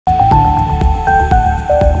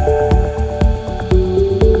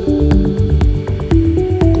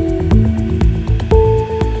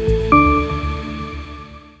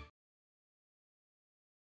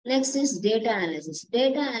Next is data analysis.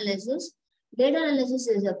 Data analysis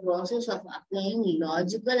is a process of applying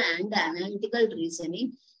logical and analytical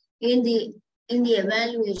reasoning in the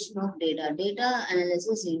evaluation of data. Data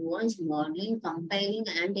analysis involves modeling, compiling,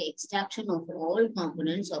 and extraction of all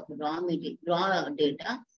components of raw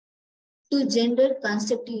data to generate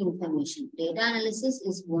constructive information. Data analysis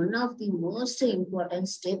is one of the most important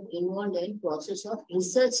steps involved in process of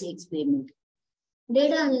research experiment.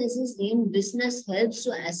 Data analysis in business helps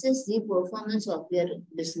to assess the performance of your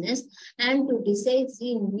business and to decide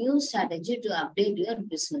the new strategy to update your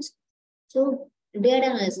business. So data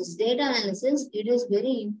analysis, it is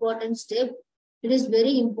very important step. It is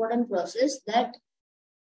very important process that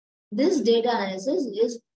this data analysis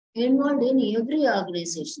is involved in every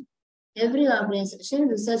organization. Every organization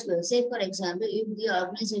research, say for example, if the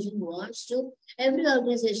organization wants to, every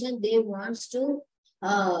organization, they wants to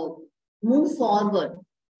move forward.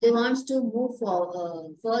 They wants to move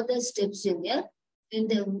for further steps in their,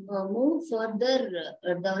 move further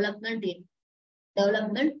development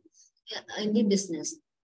in the business.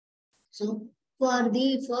 So for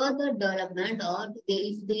the further development, or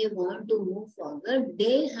if they want to move forward,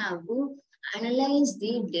 they have to analyze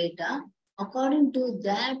the data according to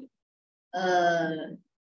that,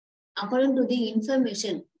 according to the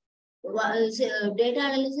information. Data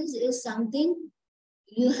analysis is something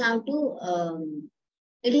you have to,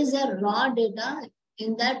 it is a raw data.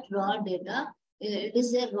 In that raw data, it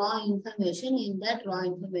is a raw information. In that raw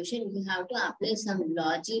information, you have to apply some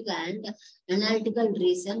logic and analytical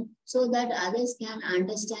reason so that others can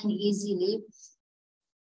understand easily,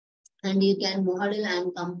 and you can model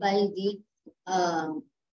and compile the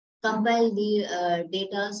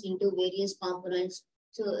data into various components.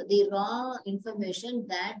 So the raw information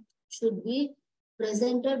that should be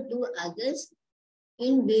presented to others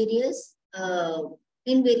in various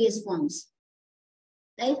forms.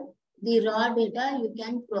 Right? The raw data you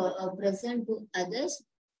can present to others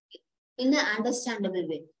in an understandable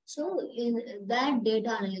way. So in that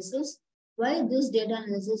data analysis, why this data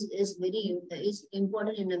analysis is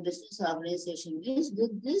important in a business organization is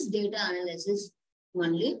with this data analysis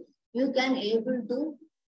only you can able to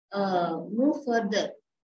move further.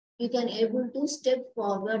 You can able to step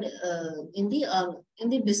forward in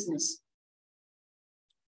the business.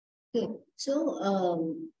 Okay, so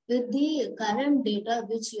with the current data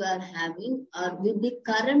which you are having, or with the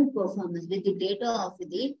current performance, with the data of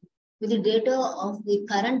the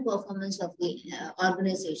current performance of the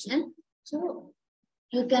organization, so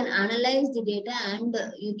you can analyze the data and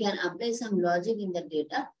you can apply some logic in the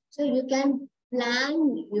data. So you can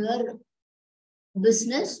plan your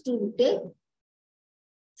business to take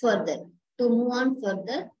further, to move on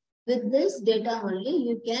further. With this data only,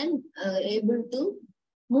 you can able to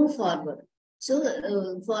move forward. So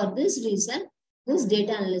for this reason, this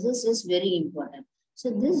data analysis is very important. So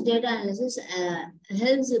this data analysis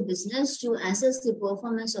helps the business to assess the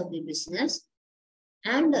performance of the business.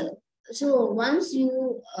 And so once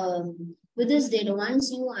you, with this data,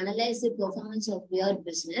 once you analyze the performance of your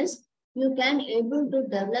business, you can able to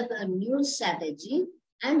develop a new strategy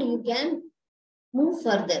and you can move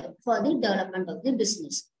further for the development of the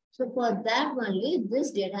business. So for that only,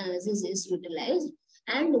 this data analysis is utilized.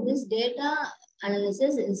 And this data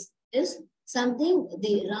analysis is something,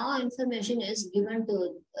 the raw information is given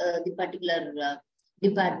to the particular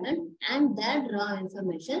department, and that raw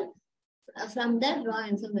information, from that raw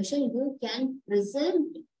information, you can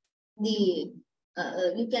present the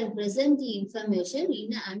information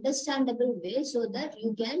in an understandable way so that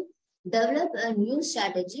you can develop a new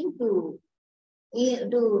strategy to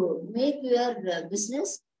make your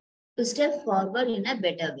business to step forward in a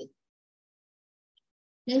better way.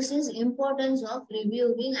 Next is importance of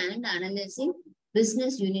reviewing and analyzing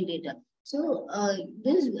business unit data. So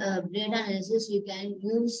this data analysis you can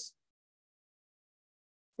use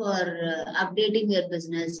for updating your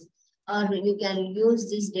business, or you can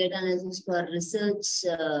use this data analysis for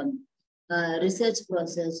research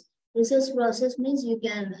process. Research process means you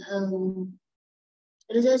can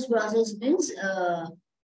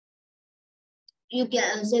you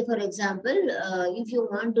can say, for example, if you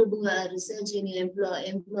want to do a research in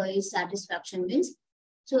employee satisfaction means,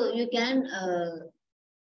 so you can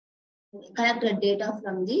collect the data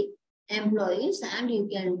from the employees and you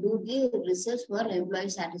can do the research for employee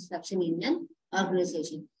satisfaction in an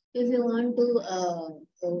organization. If you want to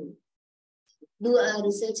do a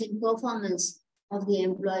research in performance of the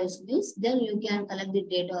employees means, then you can collect the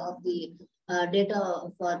data of the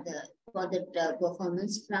for the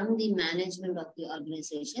performance from the management of the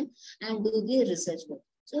organization and do the research work.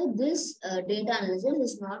 So this data analysis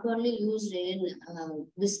is not only used in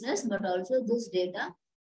business, but also this data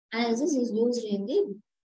analysis is used in the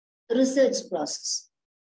research process.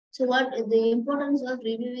 So what is the importance of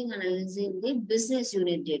reviewing and analyzing the business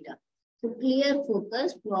unit data? So clear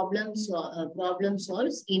focus, problem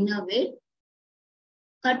solves, innovate,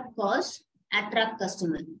 cut costs, attract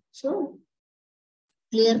customer. So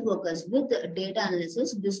clear focus with data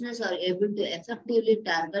analysis, business are able to effectively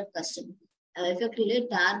target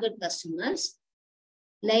customers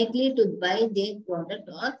likely to buy their product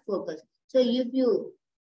or focus. So if you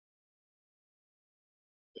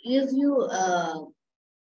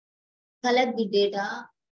collect the data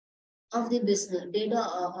of the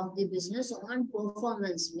business on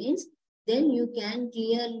performance means, then you can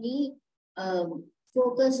clearly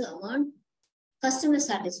focus on customer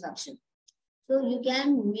satisfaction. So you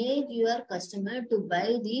can make your customer to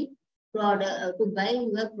buy the product, to buy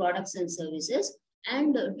your products and services,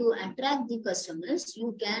 and to attract the customers,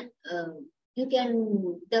 you can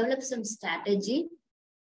develop some strategy.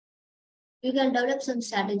 You can develop some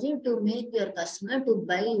strategy to make your customer to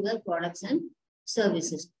buy your products and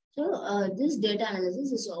services. So this data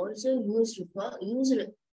analysis is also used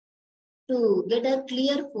to get a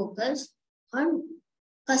clear focus on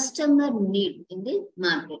customer need in the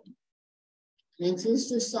market. Next is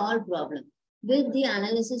to solve problem. With the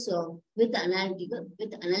analysis of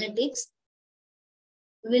analytics,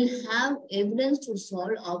 will have evidence to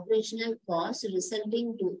solve operational costs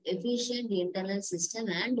resulting to efficient internal system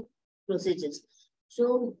and procedures.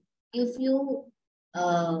 So if you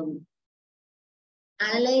analyze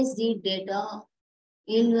the data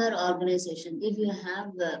in your organization, if you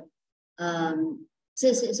have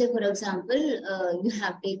say for example, you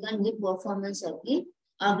have taken the performance of the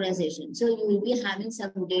organization. So you will be having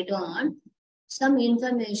some data on some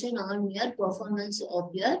information on your performance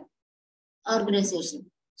of your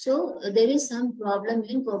organization. So there is some problem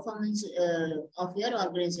in performance of your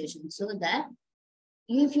organization. So that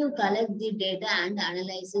if you collect the data and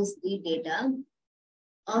analyzes the data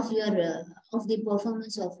of your of the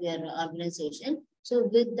performance of your organization, so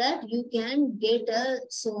with that you can get a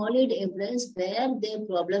solid evidence where the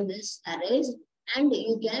problem is arise, and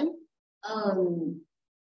you can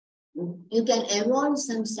evolve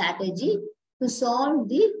some strategy to solve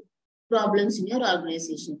the problems in your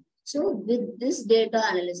organization. So with this data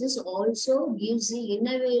analysis also gives the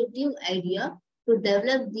innovative idea to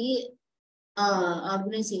develop the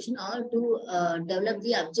organization, or to develop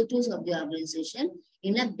the objectives of the organization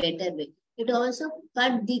in a better way. It also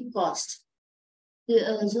cut the cost.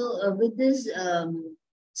 With this,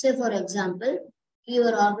 say for example,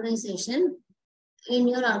 your organization, in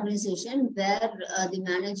your organization where the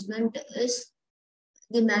management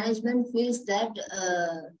feels that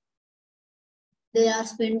they are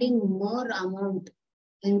spending more amount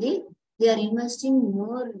in they are investing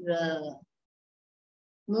more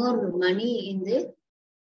money in the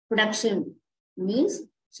production means.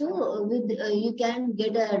 So with you can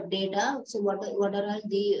get a data. So what are all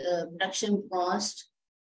the production cost?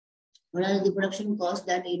 What are the production costs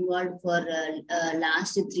that involved for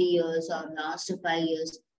last 3 years or last 5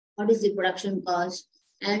 years? What is the production cost?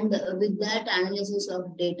 And with that analysis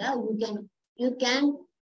of data, you can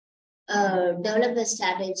develop a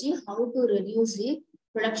strategy how to reduce the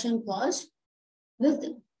production cost with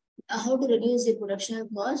and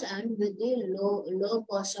with the low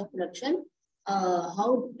cost of production.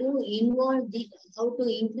 How to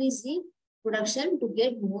increase the production to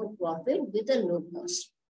get more profit with a low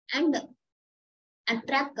cost, and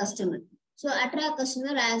attract customer. So attract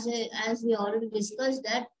customer, as we already discussed,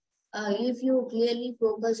 that if you clearly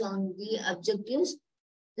focus on the objectives,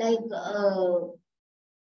 like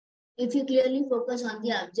if you clearly focus on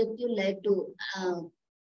the objective, like to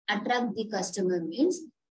attract the customer means,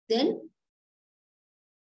 then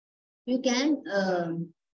you can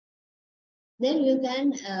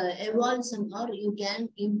evolve some, or you can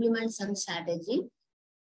implement some strategy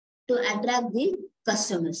to attract the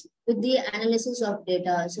customers with the analysis of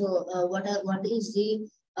data. So what is the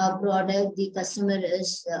product the customer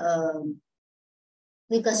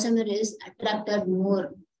is attracted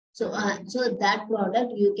more. So that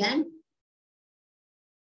product, you can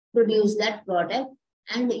produce that product,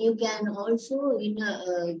 and you can also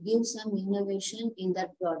give some innovation in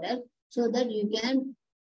that product, so that you can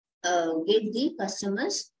get the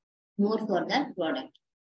customers more for that product.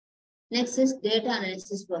 Next is data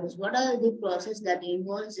analysis process. What are the process that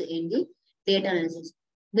involves in the data analysis?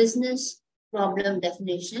 Business problem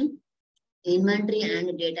definition, inventory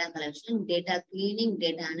and data collection, data cleaning,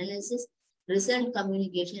 data analysis, result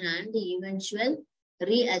communication, and the eventual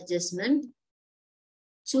readjustment.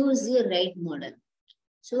 Choose the right model.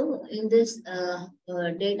 So in this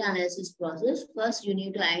data analysis process, first you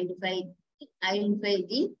need to identify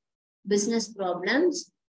the business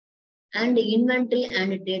problems, and inventory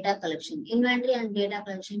and data collection. Inventory and data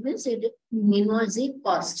collection means it involves the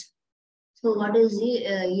cost. So what is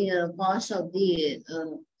the cost of the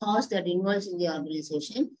cost that involves in the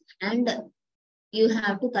organization, and you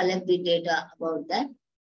have to collect the data about that,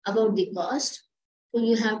 about the cost. So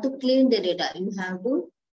you have to clean the data. You have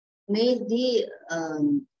to make the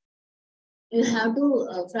you have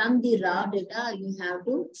to from the raw data, you have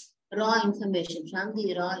to raw information. From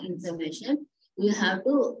the raw information, you have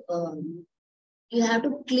to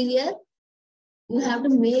clear. You have to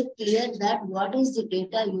make clear that what is the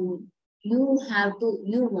data you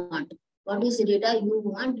want. What is the data you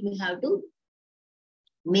want? You have to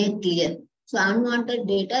make clear. So unwanted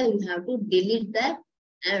data, you have to delete that,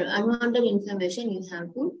 and unwanted information, you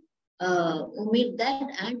have to omit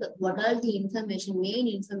that, and what are the information, main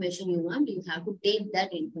information you want, you have to take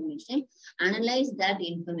that information, analyze that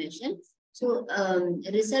information. So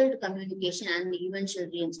result communication and eventual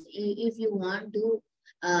results. If you want to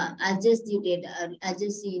adjust the data,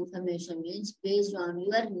 adjust the information, means based on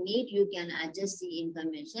your need, you can adjust the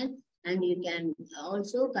information, and you can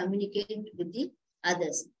also communicate with the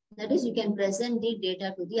others. That is, you can present the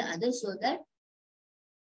data to the others so that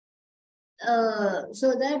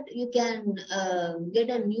you can get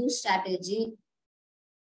a new strategy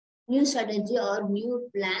or new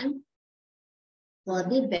plan for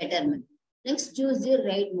the betterment. Next, choose the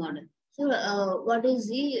right model. So what is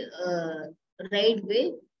the right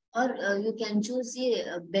way, or you can choose the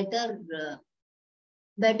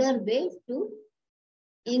better way to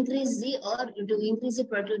increase the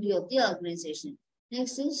productivity of the organization.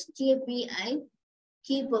 Next is KPI,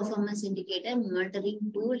 key performance indicator monitoring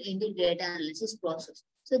tool in the data analysis process.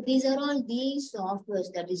 So these are all the softwares,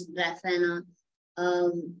 that is Grafana,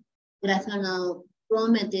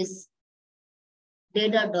 Prometheus,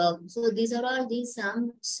 Datadog. So these are all the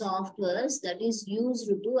some softwares that is used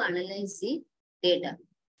to analyze the data.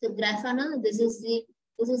 So Grafana, this is the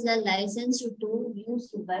licensed tool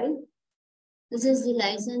used by. This is the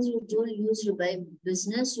licensed tool used by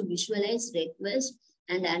business to visualize requests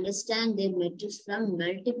and understand their metrics from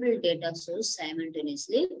multiple data sources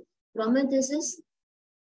simultaneously. Prometheus,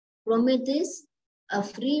 a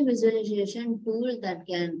free visualization tool that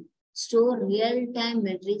can store real-time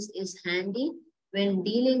metrics, is handy when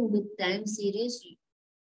dealing with time series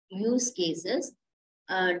use cases.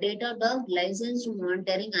 Datadog, licensed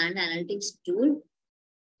monitoring and analytics tool.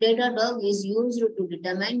 Datadog is used to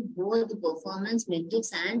determine both performance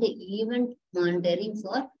metrics and event monitoring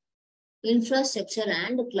for infrastructure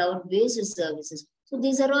and cloud-based services. So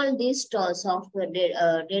these are all these software,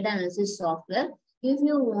 data analysis software. If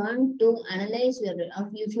you want to analyze your,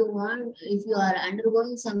 if you are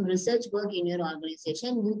undergoing some research work in your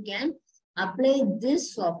organization, you can apply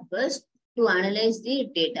this software to analyze the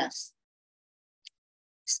data.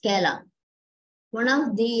 Scala. One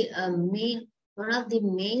of the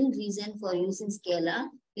main reasons for using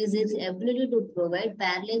Scala is its ability to provide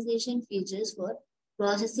parallelization features for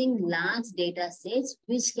processing large data sets,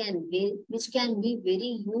 which can be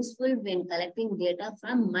very useful when collecting data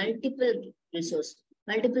from multiple sources.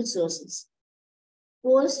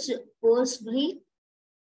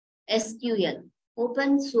 PostgreSQL,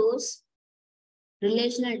 open source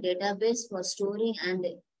relational database for storing and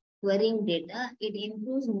querying data. It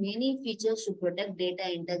includes many features to protect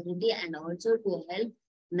data integrity and also to help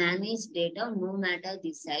manage data no matter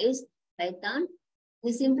the size. Python,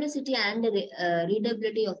 the simplicity and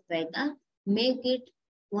readability of Python make it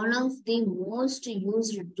one of the most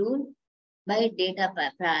used tools by data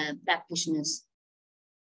practitioners.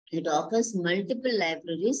 It offers multiple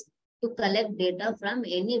libraries to collect data from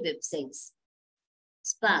any websites.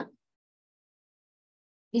 Spark,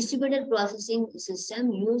 distributed processing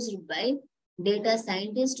system used by data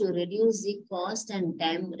scientists to reduce the cost and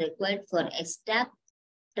time required for extract,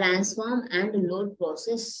 transform, and load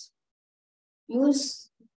process due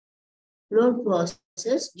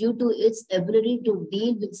to its ability to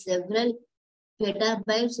deal with several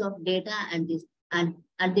petabytes of data at the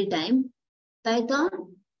time.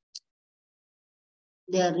 Python,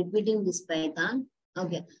 they are repeating this Python.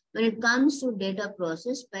 Okay, when it comes to data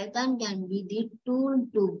process, Python can be the tool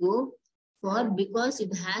to go for because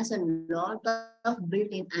it has a lot of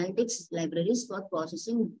built-in analytics libraries for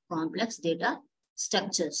processing complex data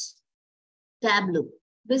structures. Tableau,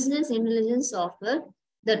 business intelligence software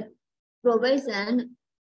that provides an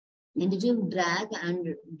intuitive drag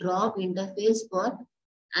and drop interface for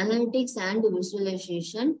analytics and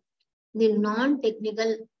visualization. The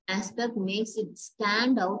non-technical aspect makes it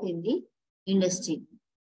stand out in the industry.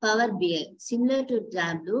 Power BI, similar to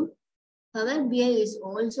Tableau, Power BI is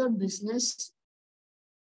also business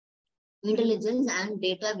intelligence and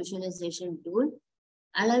data visualization tool,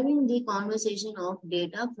 allowing the conversation of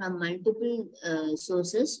data from multiple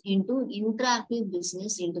sources into interactive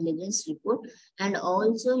business intelligence report, and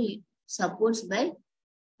also supports by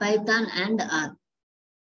Python and R.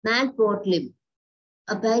 Matplotlib,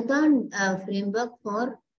 a Python framework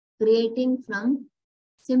for creating from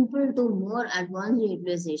simple to more advanced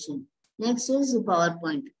utilization. Next is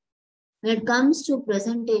PowerPoint. When it comes to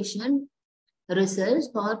presentation research,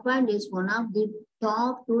 PowerPoint is one of the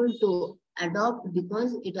top tools to adopt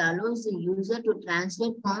because it allows the user to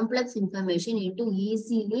translate complex information into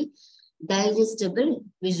easily digestible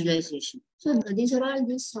visualization. So these are all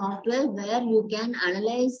the software where you can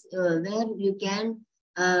analyze, where you can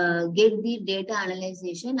get the data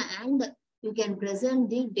analyzation, and you can present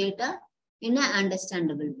the data in an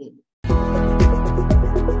understandable way.